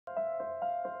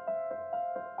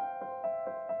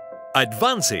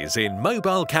Advances in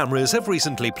mobile cameras have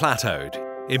recently plateaued,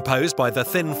 imposed by the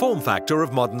thin form factor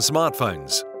of modern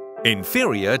smartphones.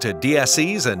 Inferior to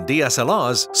DSCs and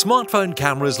DSLRs, smartphone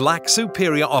cameras lack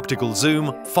superior optical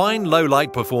zoom, fine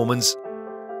low-light performance,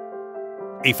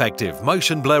 effective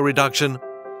motion blur reduction,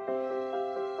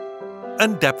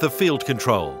 and depth of field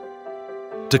control.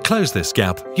 To close this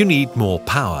gap, you need more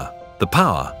power, the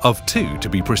power of 2 to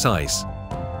be precise.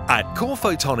 At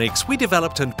Corephotonics, we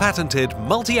developed and patented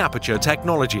multi-aperture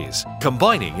technologies,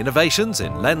 combining innovations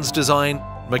in lens design,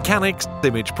 mechanics,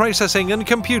 image processing and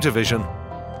computer vision,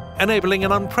 enabling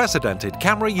an unprecedented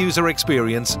camera user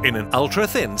experience in an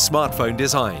ultra-thin smartphone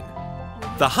design.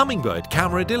 The Hummingbird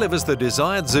camera delivers the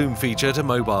desired zoom feature to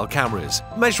mobile cameras,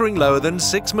 measuring lower than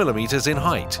 6 mm in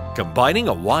height. Combining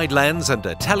a wide lens and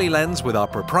a tele-lens with our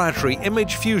proprietary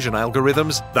image fusion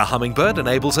algorithms, the Hummingbird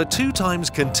enables a 2 times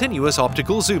continuous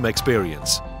optical zoom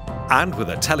experience. And with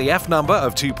a tele-f number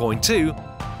of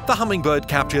 2.2, the Hummingbird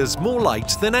captures more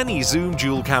light than any zoom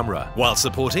dual camera, while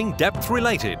supporting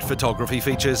depth-related photography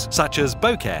features such as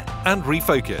bokeh and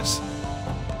refocus.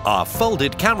 Our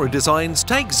folded camera designs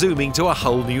take zooming to a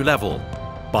whole new level.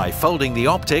 By folding the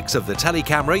optics of the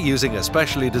telecamera using a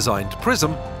specially designed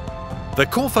prism, the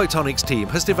Corephotonics team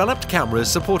has developed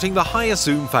cameras supporting the higher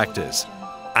zoom factors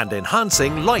and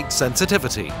enhancing light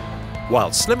sensitivity, while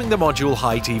slimming the module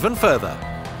height even further.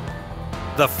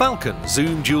 The Falcon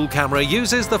Zoom Dual Camera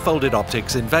uses the folded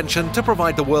optics invention to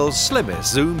provide the world's slimmest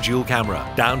zoom dual camera,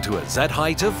 down to a Z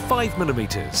height of 5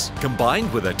 mm.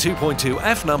 Combined with a 2.2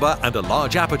 f number and a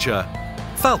large aperture,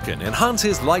 Falcon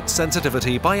enhances light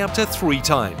sensitivity by up to 3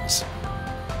 times.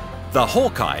 The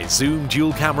Hawkeye Zoom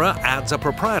Dual Camera adds a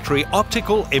proprietary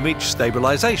optical image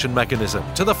stabilization mechanism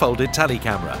to the folded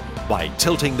telecamera. By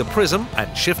tilting the prism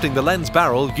and shifting the lens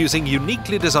barrel using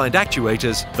uniquely designed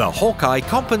actuators, the Hawkeye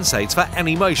compensates for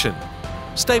any motion,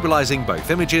 stabilizing both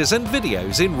images and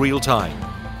videos in real time.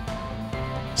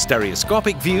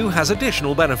 Stereoscopic view has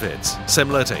additional benefits.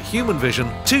 Similar to human vision,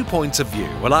 2 points of view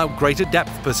allow greater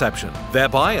depth perception,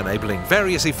 thereby enabling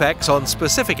various effects on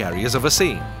specific areas of a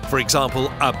scene. For example,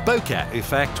 a bokeh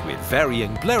effect with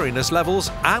varying blurriness levels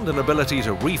and an ability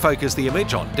to refocus the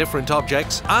image on different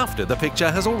objects after the picture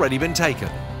has already been taken.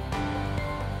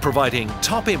 Providing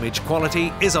top image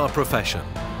quality is our profession.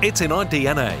 It's in our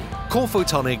DNA.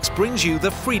 Corephotonics brings you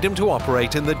the freedom to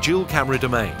operate in the dual camera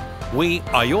domain. We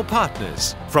are your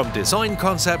partners, from design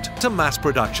concept to mass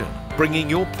production, bringing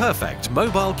your perfect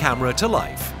mobile camera to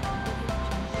life.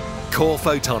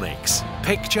 Corephotonics,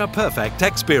 picture perfect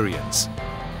experience.